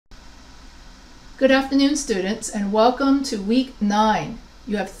Good afternoon, students, and welcome to week 9.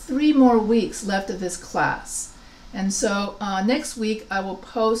 You have 3 more weeks left of this class. And so next week I will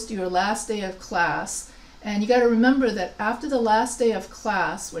post your last day of class. And you got to remember that after the last day of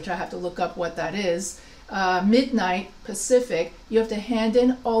class, which I have to look up what that is, midnight Pacific, you have to hand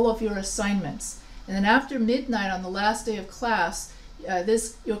in all of your assignments. And then after midnight on the last day of class,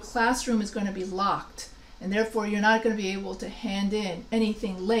 your classroom is going to be locked. And therefore you're not going to be able to hand in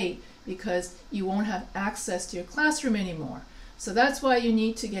anything late because you won't have access to your classroom anymore. So that's why you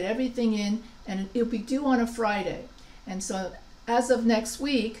need to get everything in, and it'll be due on a Friday. And so as of next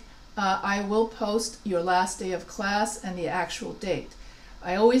week, I will post your last day of class and the actual date.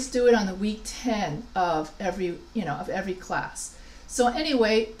 I always do it on the week 10 of every class. So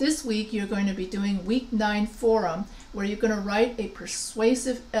anyway, this week you're going to be doing week 9 forum, where you're going to write a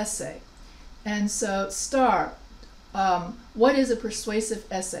persuasive essay. And so, Star, what is a persuasive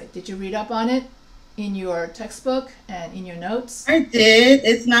essay? Did you read up on it in your textbook and in your notes? I did.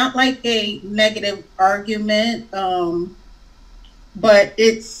 It's not like a negative argument, but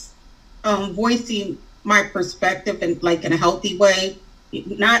it's voicing my perspective in a healthy way.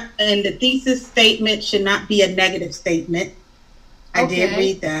 And the thesis statement should not be a negative statement. I did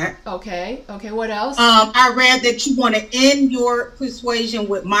read that. Okay. What else? I read that you want to end your persuasion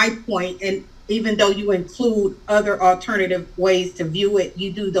with my point, and even though you include other alternative ways to view it,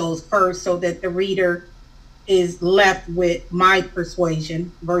 you do those first so that the reader is left with my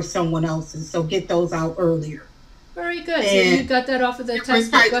persuasion versus someone else's. So get those out earlier. Very good. So you got that off of the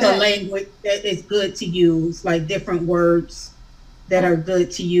textbook. Different types of language that is good to use, like different words that are good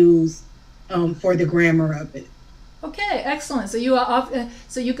to use for the grammar of it. Okay, excellent. So you are off.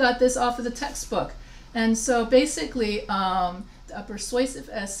 So you got this off of the textbook, and so basically, a persuasive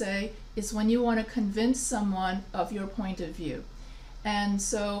essay is when you want to convince someone of your point of view, and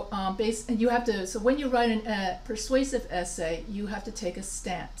so you have to. So when you write a persuasive essay, you have to take a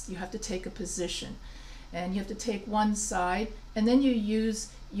stance. You have to take a position, and you have to take one side, and then you use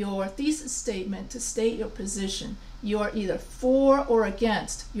your thesis statement to state your position. You are either for or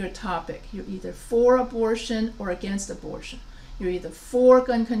against your topic. You're either for abortion or against abortion. You're either for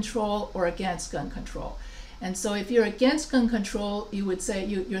gun control or against gun control. And so if you're against gun control, you would say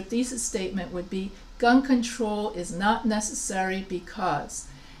your thesis statement would be gun control is not necessary because,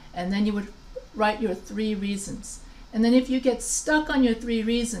 and then you would write your 3 reasons. And then if you get stuck on your 3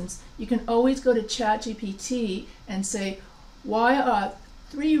 reasons, you can always go to ChatGPT and say, why are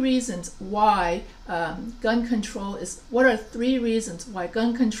 3 reasons why gun control is, what are 3 reasons why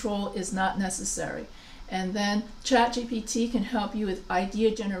gun control is not necessary? And then ChatGPT can help you with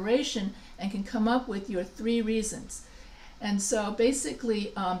idea generation and can come up with your 3 reasons. And so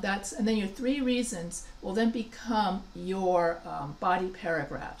basically and then your 3 reasons will then become your body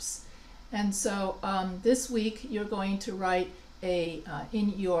paragraphs. And so this week you're going to write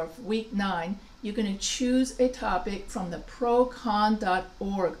in your week 9, you're going to choose a topic from the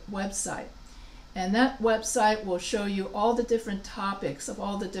procon.org website. And that website will show you all the different topics of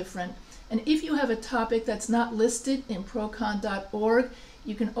all the different, and if you have a topic that's not listed in procon.org,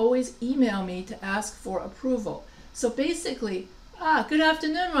 you can always email me to ask for approval. So basically, good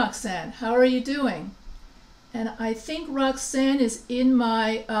afternoon, Roxanne. How are you doing? And I think Roxanne is in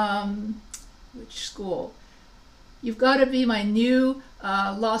my, which school? You've got to be my new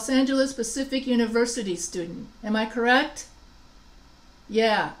Los Angeles Pacific University student. Am I correct?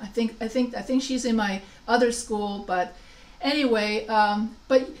 Yeah, I think she's in my other school, but anyway,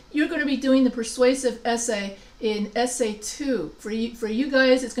 but you're going to be doing the persuasive essay in essay 2. For you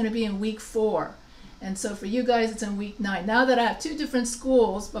guys, it's going to be in week 4. And so for you guys, it's in week 9. Now that I have 2 different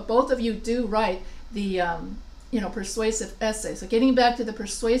schools, but both of you do write the persuasive essay. So getting back to the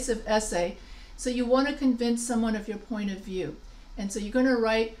persuasive essay, so you want to convince someone of your point of view. And so you're going to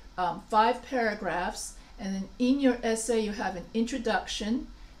write 5 paragraphs, and then in your essay you have an introduction,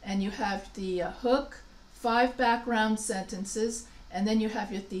 and you have the hook, 5 background sentences, and then you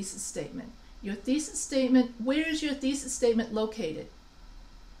have your thesis statement. Your thesis statement, where is your thesis statement located?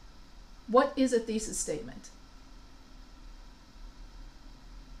 What is a thesis statement?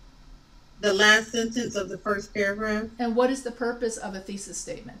 The last sentence of the first paragraph. And what is the purpose of a thesis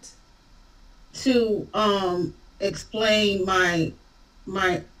statement? To explain my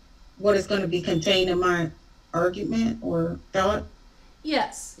what is going to be contained in my argument or thought.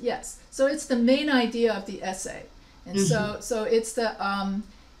 Yes. So it's the main idea of the essay, and so it's the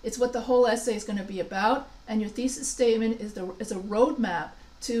it's what the whole essay is going to be about. And your thesis statement is a roadmap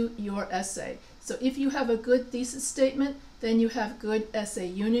to your essay. So if you have a good thesis statement, then you have good essay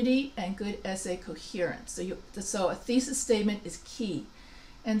unity and good essay coherence. So a thesis statement is key.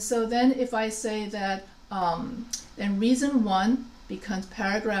 And so then if I say that, then reason 1 becomes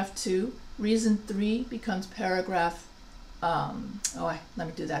paragraph 2, reason 3 becomes paragraph, let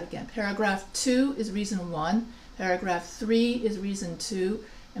me do that again. Paragraph 2 is reason 1, paragraph 3 is reason 2,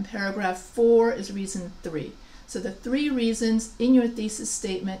 and paragraph 4 is reason 3. So the 3 reasons in your thesis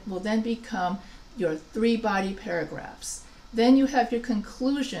statement will then become your 3 body paragraphs. Then you have your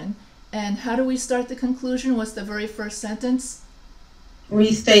conclusion. And how do we start the conclusion? What's the very first sentence?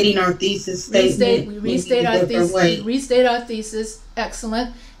 Restating our thesis statement. We restate our thesis.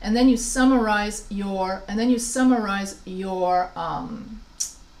 Excellent. And then you summarize your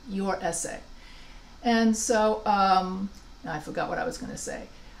essay. And so I forgot what I was going to say.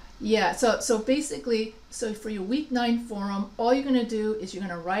 Yeah. So basically, for your week 9 forum, all you're going to do is you're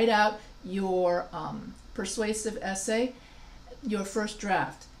going to write out your persuasive essay, your first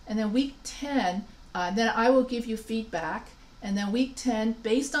draft. And then week 10, then I will give you feedback. And then week 10,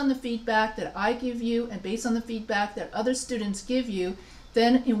 based on the feedback that I give you and based on the feedback that other students give you,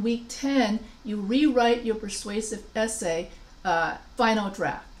 then in week 10, you rewrite your persuasive essay final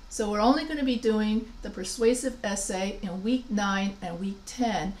draft. So we're only going to be doing the persuasive essay in week 9 and week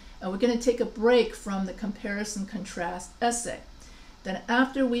 10, and we're going to take a break from the comparison contrast essay. Then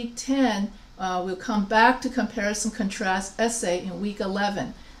after week 10, we'll come back to comparison contrast essay in week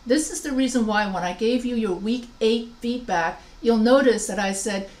 11. This is the reason why when I gave you your week 8 feedback, you'll notice that I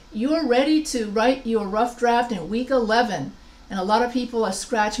said, you're ready to write your rough draft in week 11. And a lot of people are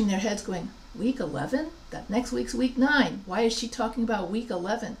scratching their heads going, week 11? That next week's week 9. Why is she talking about week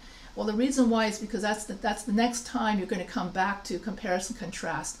 11? Well, the reason why is because that's the next time you're going to come back to comparison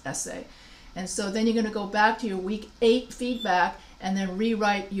contrast essay. And so then you're going to go back to your week 8 feedback and then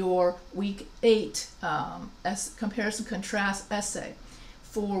rewrite your week 8 comparison contrast essay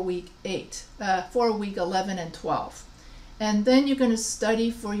for week 8, for week 11 and 12. And then you're going to study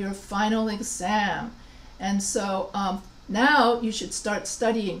for your final exam. And so now you should start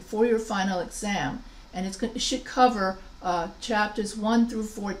studying for your final exam. And it should cover chapters 1 through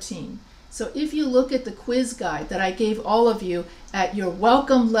 14. So if you look at the quiz guide that I gave all of you at your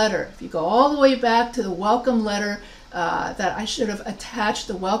welcome letter, if you go all the way back to the welcome letter that I should have attached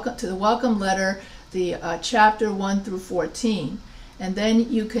to the welcome letter, the chapter 1 through 14. And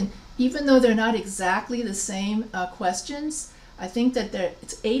then you can, even though they're not exactly the same questions, I think that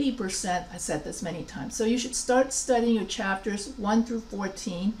it's 80%, I said this many times. So you should start studying your chapters 1 through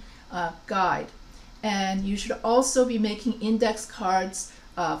 14 guide. And you should also be making index cards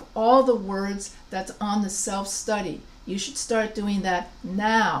of all the words that's on the self-study. You should start doing that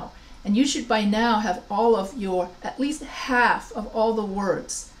now. And you should by now have all of at least half of all the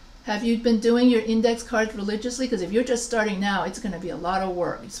words. Have you been doing your index cards religiously? Because if you're just starting now, it's going to be a lot of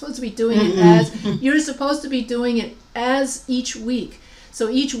work. You're supposed to be doing it as each week. So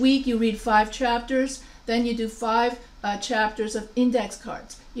each week you read 5 chapters, then you do 5 chapters of index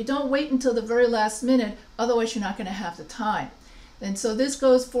cards. You don't wait until the very last minute, otherwise you're not going to have the time. And so this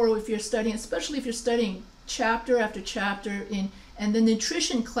goes for if you're studying, especially if you're studying chapter after chapter and the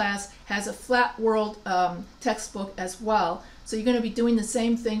nutrition class has a flat world textbook as well. So you're going to be doing the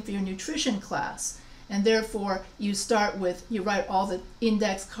same thing for your nutrition class. And therefore you write all the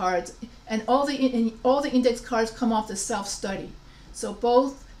index cards, and all the index cards come off the self-study. So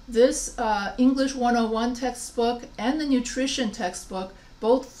both this English 101 textbook and the nutrition textbook,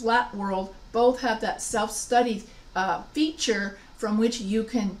 both flat world, both have that self-study feature from which you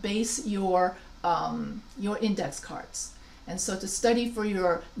can base your index cards. And so to study for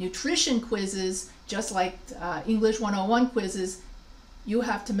your nutrition quizzes, just like English 101 quizzes, you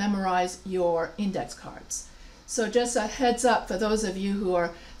have to memorize your index cards. So just a heads up for those of you who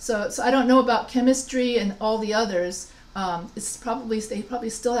are, so I don't know about chemistry and all the others. They probably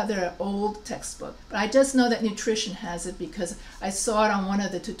still have their old textbook, but I just know that nutrition has it because I saw it on one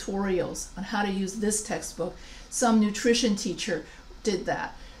of the tutorials on how to use this textbook. Some nutrition teacher did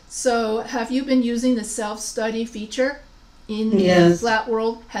that. So have you been using the self-study feature in Flat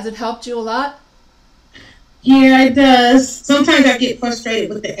World? Has it helped you a lot? Yeah, it does. Sometimes I get frustrated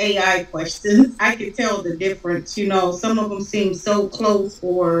with the AI questions. I can tell the difference. Some of them seem so close,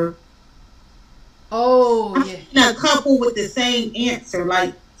 or I've seen a couple with the same answer.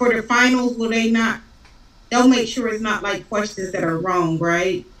 Like for the finals, they'll make sure it's not like questions that are wrong,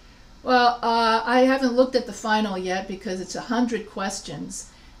 right? Well, I haven't looked at the final yet because it's 100 questions.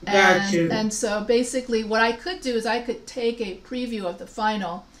 Gotcha. And so basically what I could do is I could take a preview of the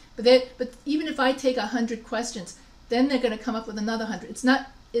final, but even if I take 100 questions, then they're going to come up with another 100.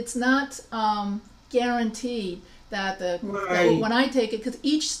 It's not guaranteed that when I take it, because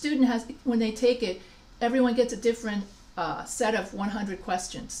each student when they take it, everyone gets a different set of 100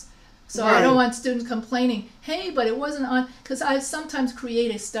 questions. So Right. I don't want students complaining, hey, but it wasn't on, because I sometimes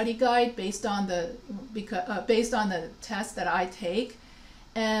create a study guide based on the test that I take,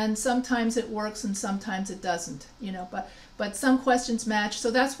 and sometimes it works and sometimes it doesn't, but some questions match.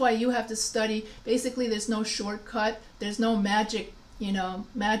 So that's why you have to study. Basically, there's no shortcut. There's no magic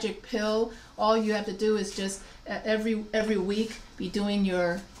pill. All you have to do is just every week be doing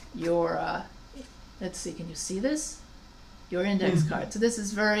your let's see, can you see this? Your index card. So this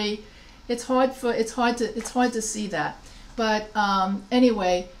is it's hard to see that. But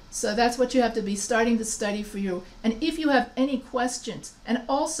anyway, so that's what you have to be starting to study for you. And if you have any questions, and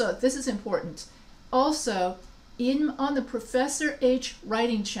also this is important, also on the Professor H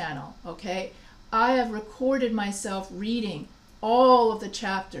writing channel, okay, I have recorded myself reading all of the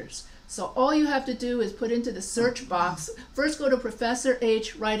chapters. So all you have to do is put into the search box, first go to Professor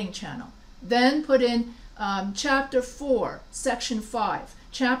H writing channel, then put in chapter 4, section 5,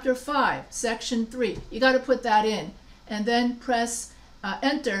 chapter 5, section 3. You got to put that in, and then press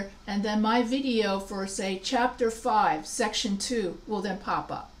enter, and then my video for, say, chapter 5, section 2 will then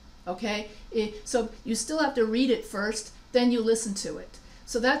pop up. Okay? So you still have to read it first, then you listen to it.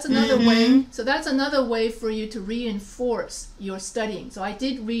 So that's another way. So that's another way for you to reinforce your studying. So I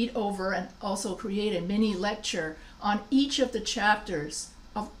did read over and also create a mini lecture on each of the chapters,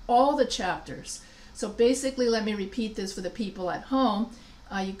 of all the chapters. So basically, let me repeat this for the people at home.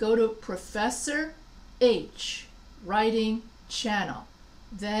 You go to Professor H writing channel.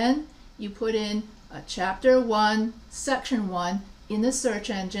 Then you put in chapter 1, section 1 in the search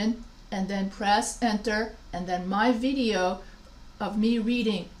engine, and then press enter, and then my video of me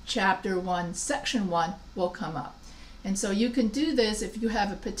reading chapter 1, section 1 will come up. And so you can do this if you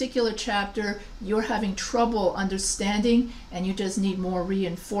have a particular chapter you're having trouble understanding and you just need more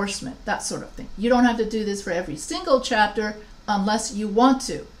reinforcement, that sort of thing. You don't have to do this for every single chapter unless you want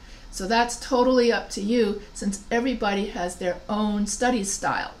to. So that's totally up to you, since everybody has their own study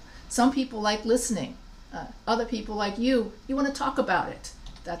style. Some people like listening. Other people like you want to talk about it.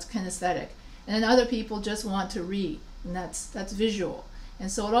 That's kinesthetic. And then other people just want to read, and that's visual.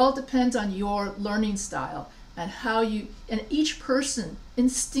 And so it all depends on your learning style and and each person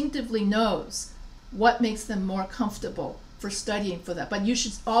instinctively knows what makes them more comfortable for studying for that. But you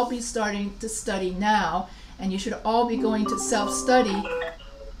should all be starting to study now, and you should all be going to self-study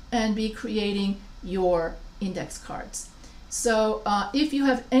and be creating your index cards. So if you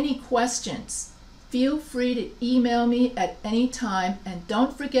have any questions, feel free to email me at any time, and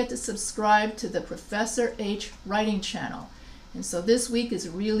don't forget to subscribe to the Professor H writing channel. And so this week is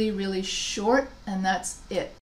really, really short, and that's it.